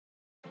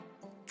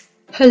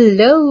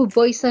Hello,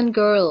 boys and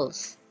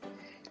girls.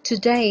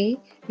 Today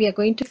we are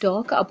going to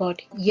talk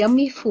about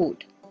yummy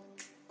food.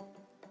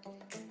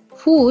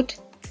 Food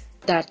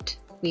that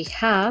we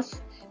have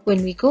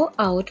when we go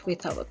out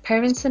with our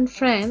parents and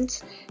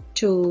friends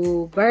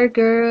to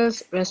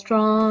burgers,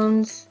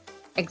 restaurants,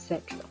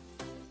 etc.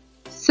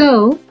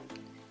 So,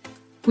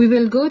 we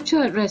will go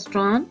to a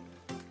restaurant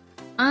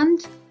and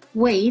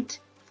wait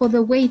for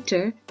the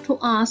waiter to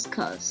ask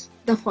us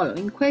the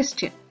following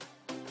question.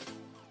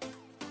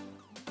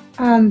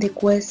 And the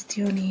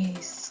question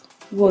is,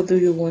 what do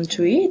you want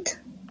to eat?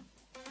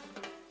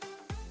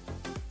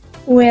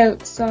 Well,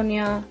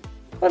 Sonia,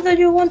 what do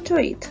you want to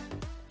eat?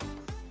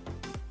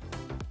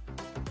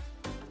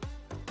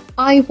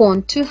 I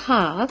want to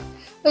have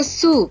a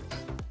soup.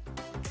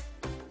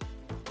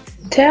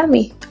 Tell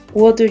me,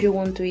 what do you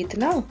want to eat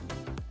now?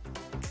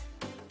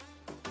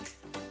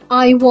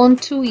 I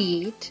want to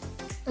eat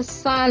a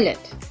salad.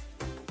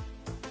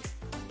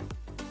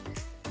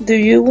 Do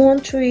you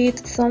want to eat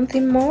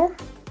something more?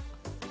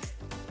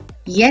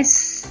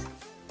 Yes.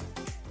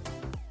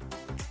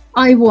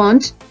 I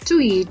want to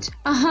eat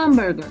a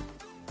hamburger.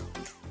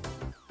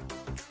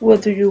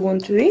 What do you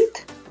want to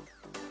eat?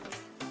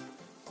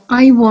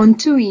 I want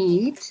to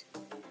eat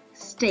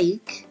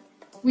steak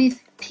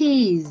with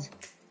peas.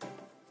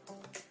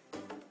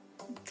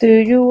 Do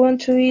you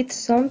want to eat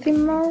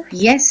something more?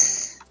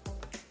 Yes.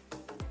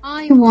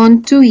 I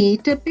want to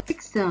eat a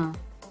pizza.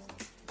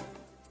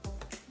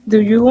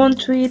 Do you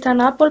want to eat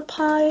an apple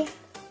pie?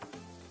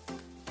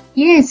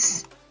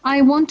 Yes,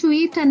 I want to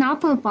eat an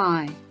apple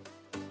pie.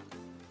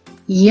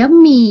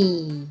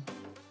 Yummy!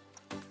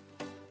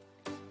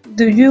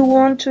 Do you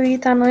want to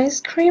eat an ice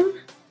cream?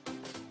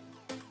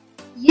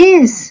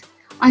 Yes,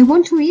 I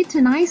want to eat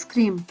an ice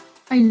cream.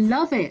 I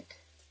love it.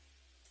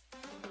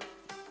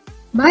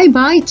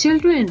 Bye-bye,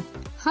 children.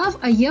 Have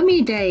a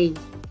yummy day.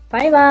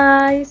 Bye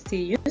bye,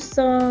 see you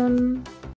soon.